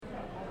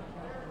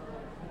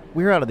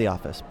we're out of the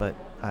office, but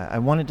I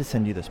wanted to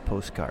send you this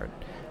postcard.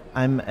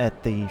 I'm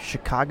at the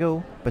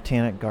Chicago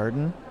Botanic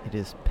Garden. It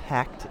is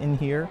packed in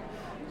here.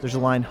 There's a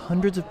line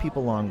hundreds of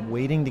people long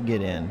waiting to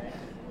get in.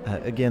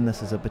 Again,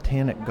 this is a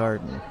botanic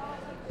garden.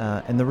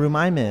 And the room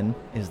I'm in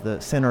is the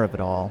center of it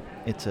all.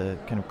 It's a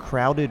kind of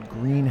crowded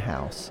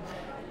greenhouse,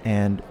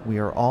 and we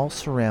are all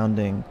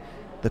surrounding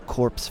the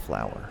corpse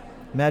flower.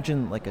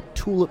 Imagine like a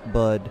tulip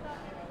bud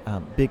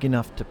big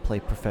enough to play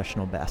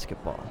professional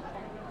basketball.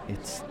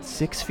 It's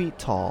 6 feet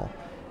tall,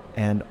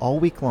 and all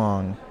week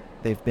long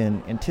they've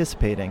been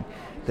anticipating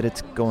that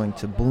it's going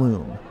to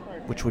bloom,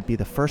 which would be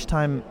the first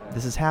time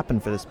this has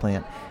happened for this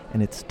plant,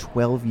 and it's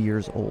 12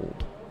 years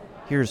old.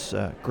 Here's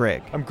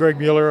Greg. I'm Greg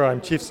Mueller. I'm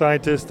Chief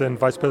Scientist and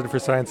Vice President for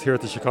Science here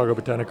at the Chicago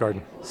Botanic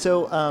Garden.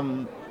 So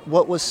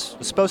what was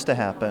supposed to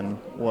happen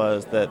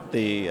was that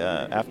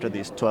after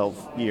these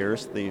 12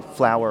 years, the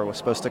flower was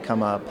supposed to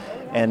come up,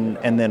 and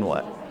then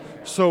what?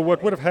 So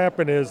what would have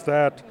happened is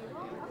that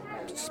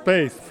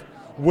spathe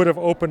would have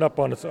opened up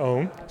on its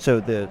own. So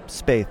the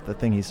spathe, the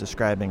thing he's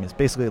describing, is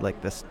basically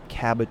like this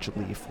cabbage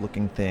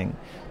leaf-looking thing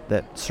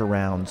that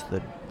surrounds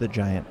the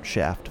giant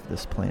shaft of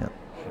this plant.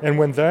 And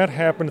when that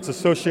happened, it's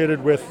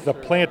associated with the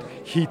plant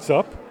heats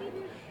up,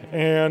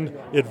 and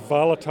it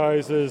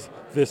volatilizes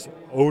this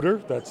odor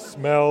that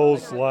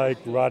smells like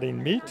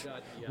rotting meat,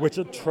 which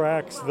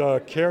attracts the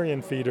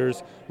carrion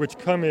feeders, which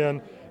come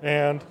in,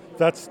 and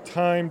that's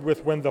timed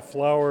with when the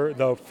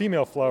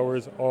female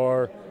flowers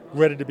are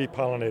ready to be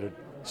pollinated.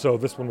 So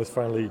this one was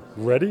finally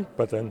ready,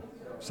 but then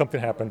something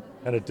happened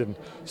and it didn't.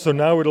 So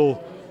now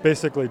it'll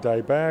basically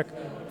die back.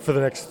 For the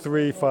next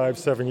 3, 5,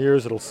 7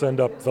 years, it'll send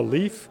up the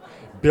leaf,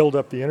 build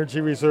up the energy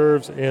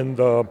reserves in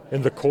the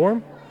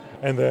corm,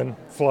 and then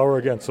flower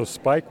again. So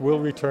Spike will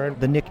return.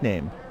 The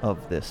nickname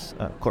of this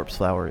corpse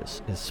flower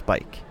is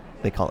Spike.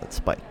 They call it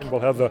Spike. And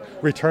we'll have the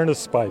return of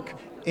Spike.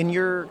 In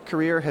your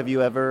career, have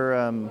you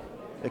ever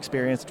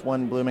experienced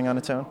one blooming on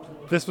its own?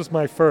 This was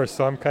my first,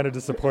 so I'm kind of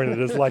disappointed.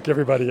 It's like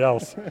everybody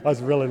else. I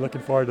was really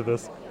looking forward to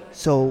this.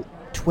 So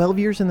 12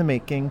 years in the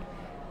making,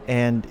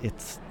 and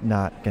it's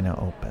not going to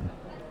open.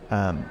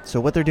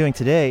 So what they're doing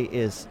today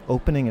is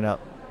opening it up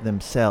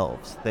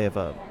themselves. They have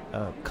a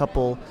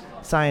couple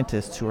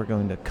scientists who are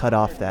going to cut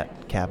off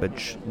that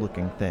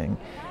cabbage-looking thing,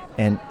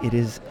 and it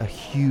is a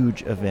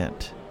huge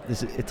event.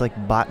 It's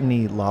like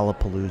botany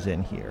Lollapalooza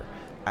in here.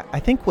 I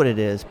think what it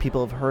is,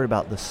 people have heard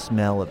about the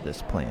smell of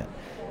this plant.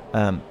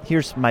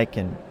 Here's Mike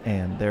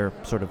and they're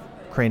sort of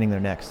craning their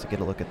necks to get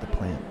a look at the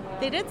plant.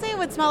 They did say it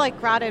would smell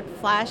like rotted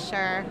flesh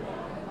or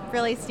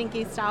really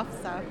stinky stuff,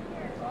 so.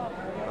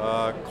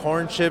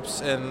 Corn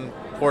chips and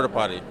porta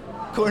potty.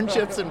 Corn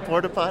chips and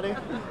porta potty?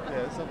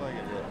 Yeah, something like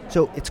it. Yeah.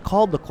 So it's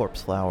called the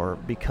corpse flower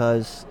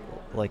because,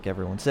 like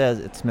everyone says,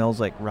 it smells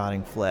like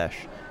rotting flesh.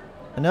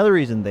 Another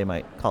reason they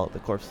might call it the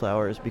corpse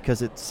flower is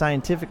because its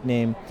scientific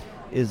name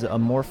is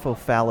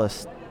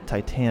Amorphophallus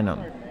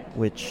titanum,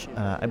 which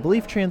I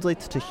believe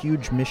translates to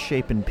huge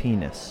misshapen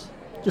penis.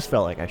 Just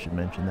felt like I should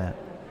mention that.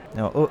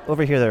 Now,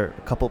 over here there are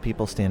a couple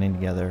people standing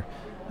together,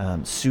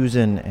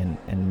 Susan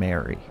and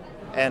Mary.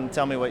 And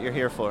tell me what you're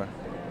here for.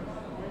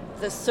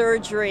 The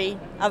surgery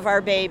of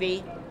our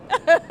baby.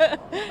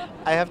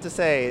 I have to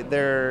say,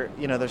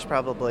 there's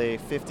probably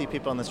 50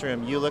 people in this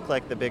room. You look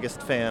like the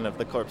biggest fan of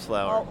the corpse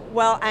flower. Oh,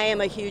 well, I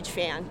am a huge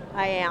fan.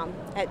 I am.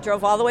 I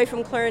drove all the way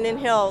from Clarendon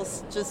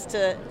Hills just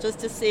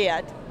to see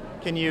it.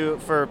 Can you,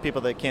 for people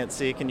that can't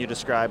see, can you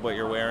describe what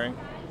you're wearing?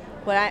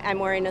 Well, I'm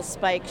wearing a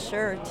Spike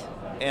shirt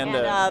and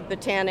a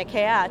botanic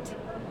hat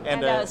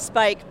and a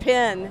Spike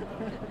pin.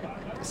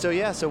 So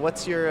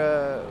what's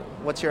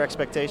your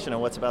expectation of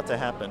what's about to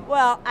happen?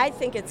 Well, I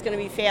think it's going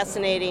to be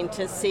fascinating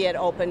to see it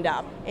opened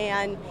up.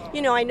 And,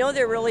 I know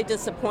they're really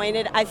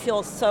disappointed. I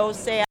feel so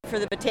sad for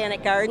the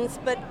Botanic Gardens,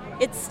 but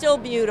it's still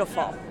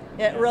beautiful.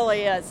 It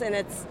really is. And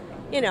it's,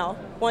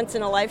 once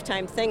in a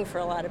lifetime thing for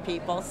a lot of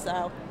people.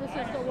 So this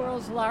is the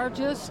world's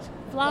largest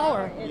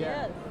flower. It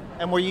is.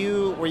 And were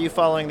you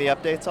following the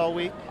updates all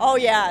week? Oh,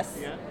 yes.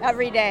 Yeah.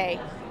 Every day.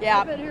 Yeah.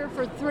 I've been here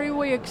for 3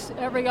 weeks,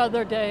 every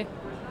other day.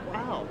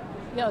 Wow.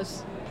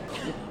 Yes.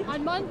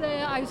 On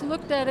Monday, I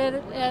looked at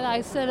it and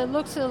I said, it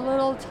looks a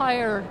little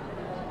tired.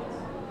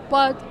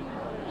 But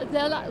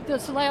then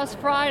this last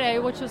Friday,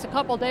 which was a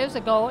couple days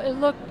ago, it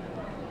looked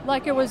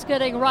like it was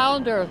getting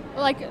rounder,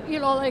 like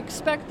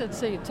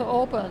expectancy to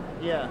open.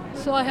 Yeah.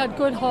 So I had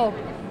good hope.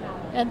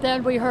 And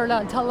then we heard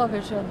on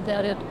television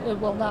that it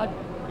will not,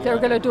 they're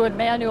going to do it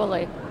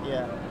manually.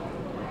 Yeah.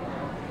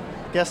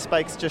 Guess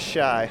Spike's just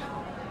shy.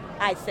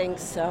 I think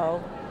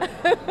so.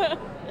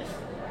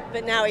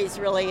 But now he's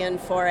really in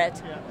for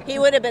it. Yeah. He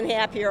would have been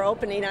happier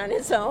opening on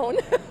his own.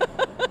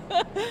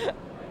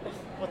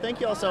 Well, thank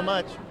you all so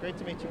much. Great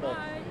to meet you both.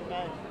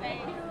 Bye.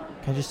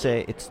 Can I just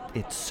say, it's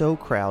so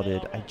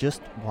crowded. I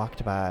just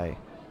walked by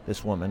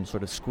this woman,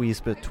 sort of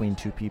squeezed between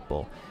two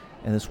people,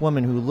 and this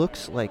woman who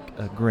looks like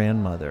a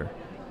grandmother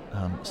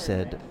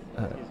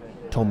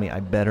told me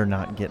I better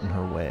not get in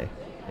her way.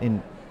 In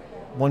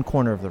one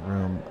corner of the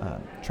room,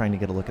 trying to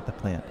get a look at the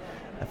plant,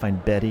 I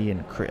find Betty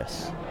and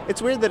Chris.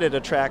 It's weird that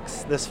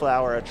this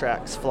flower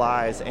attracts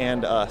flies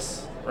and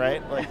us,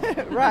 right?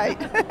 Like, Right.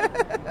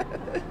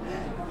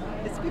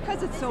 It's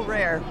because it's so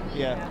rare.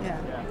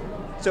 yeah.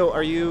 So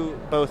are you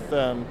both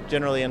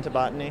generally into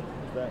botany?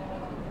 Is that...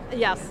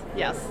 Yes,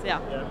 yeah.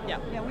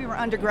 Yeah, we were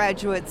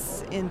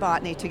undergraduates in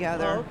botany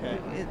together. Oh,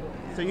 okay.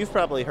 So you've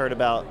probably heard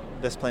about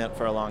this plant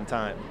for a long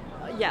time.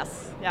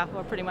 Yes, yeah,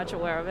 we're pretty much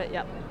aware of it,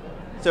 yep.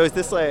 So is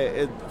this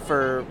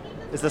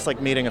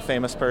like meeting a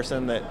famous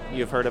person that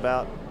you've heard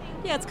about?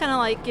 Yeah, it's kind of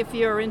like if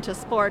you're into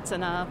sports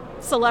and a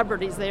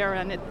celebrity's there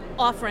and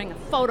offering a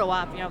photo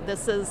op,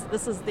 this is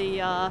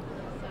the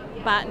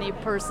botany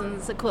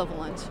person's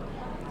equivalent.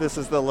 This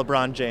is the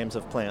LeBron James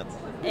of plants.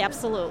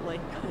 Absolutely.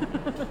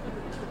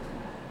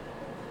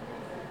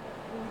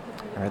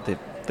 All right,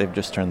 they've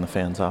just turned the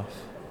fans off.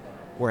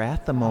 We're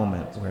at the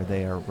moment where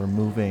they are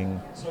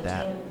removing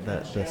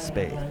the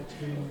spade.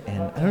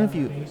 And I don't know if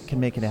you can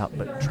make it out,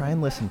 but try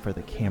and listen for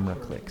the camera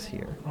clicks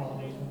here.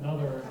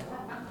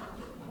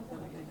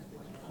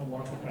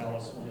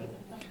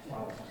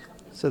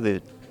 So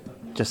they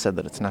just said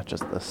that it's not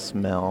just the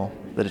smell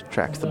that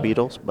attracts the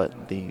beetles,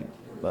 but the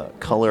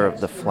color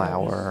of the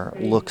flower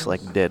looks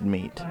like dead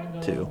meat,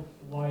 too.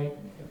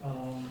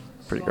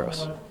 Pretty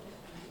gross.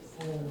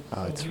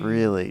 Oh, it's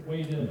really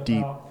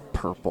deep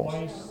purple.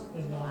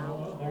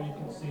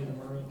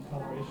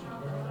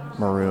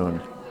 Maroon.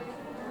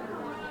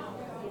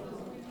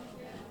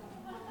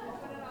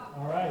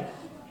 All right.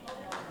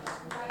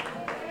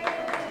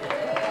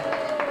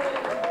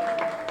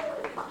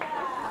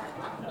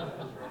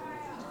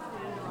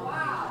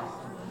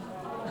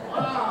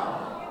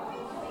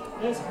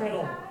 This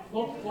griddle,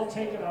 we'll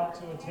take it out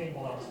to a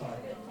table outside.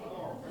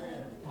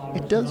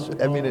 It does.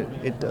 I mean,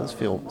 it does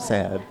feel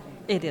sad.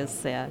 It is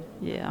sad,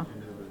 yeah.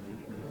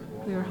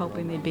 We were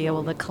hoping they'd be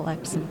able to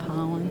collect some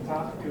pollen.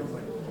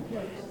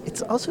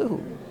 It's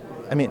also,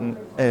 I mean,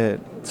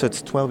 so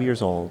it's 12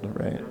 years old,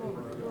 right?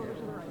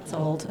 It's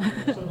old.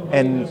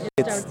 And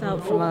It starts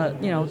out from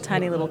a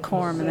tiny little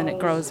corm, and then it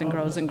grows and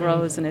grows and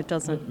grows, and it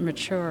doesn't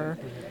mature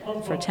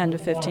for 10 to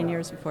 15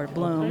 years before it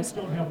blooms.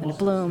 And it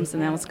blooms,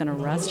 and now it's going to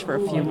rest for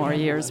a few more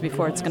years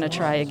before it's going to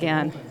try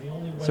again.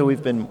 So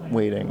we've been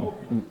waiting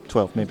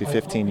 12, maybe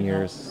 15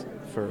 years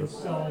for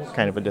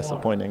kind of a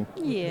disappointing.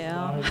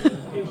 Yeah.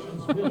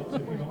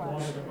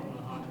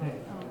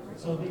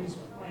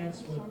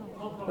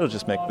 It'll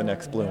just make the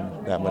next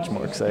bloom that much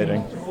more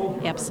exciting.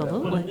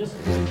 Absolutely.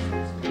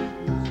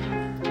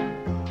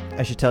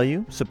 I should tell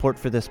you, support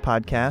for this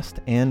podcast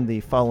and the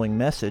following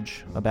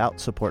message about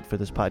support for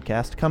this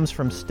podcast comes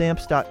from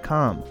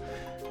Stamps.com.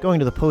 Going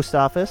to the post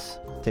office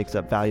takes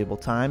up valuable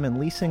time, and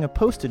leasing a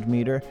postage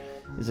meter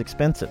is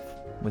expensive.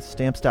 With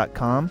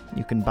Stamps.com,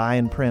 you can buy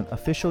and print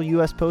official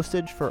U.S.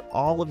 postage for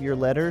all of your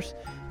letters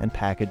and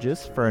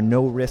packages for a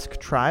no-risk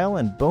trial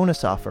and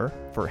bonus offer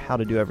for How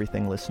to Do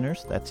Everything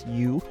listeners. That's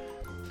you.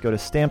 Go to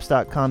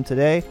Stamps.com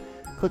today,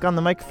 click on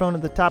the microphone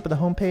at the top of the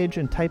homepage,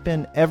 and type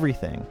in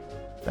everything.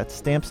 That's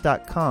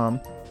Stamps.com.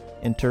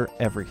 Enter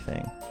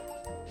everything.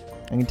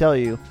 I can tell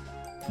you,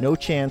 no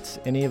chance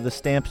any of the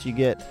stamps you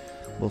get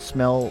will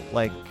smell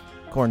like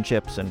corn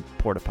chips and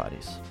porta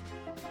potties.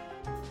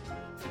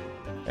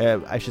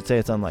 I should say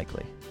it's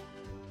unlikely.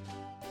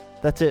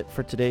 That's it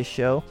for today's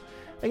show.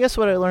 I guess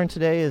what I learned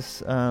today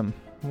is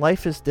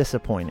life is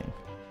disappointing.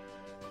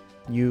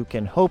 You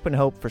can hope and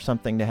hope for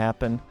something to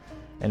happen,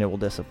 and it will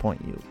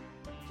disappoint you.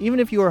 Even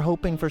if you are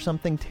hoping for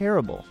something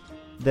terrible,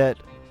 that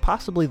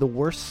possibly the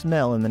worst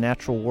smell in the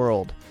natural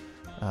world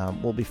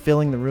will be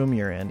filling the room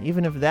you're in.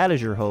 Even if that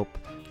is your hope,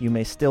 you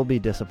may still be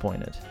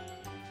disappointed.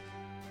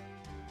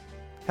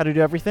 How to Do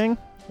Everything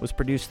was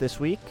produced this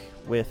week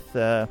with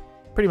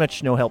pretty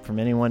much no help from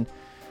anyone.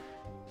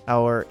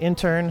 Our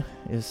intern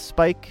is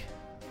Spike,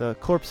 the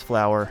corpse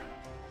flower,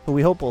 who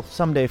we hope will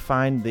someday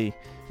find the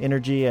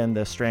energy and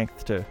the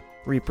strength to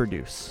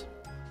reproduce.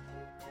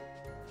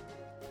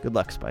 Good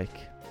luck, Spike.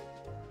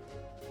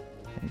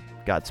 And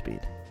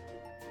Godspeed.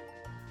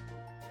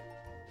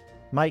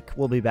 Mike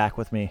will be back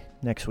with me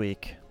next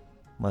week,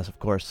 unless, of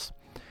course,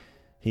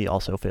 he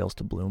also fails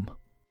to bloom.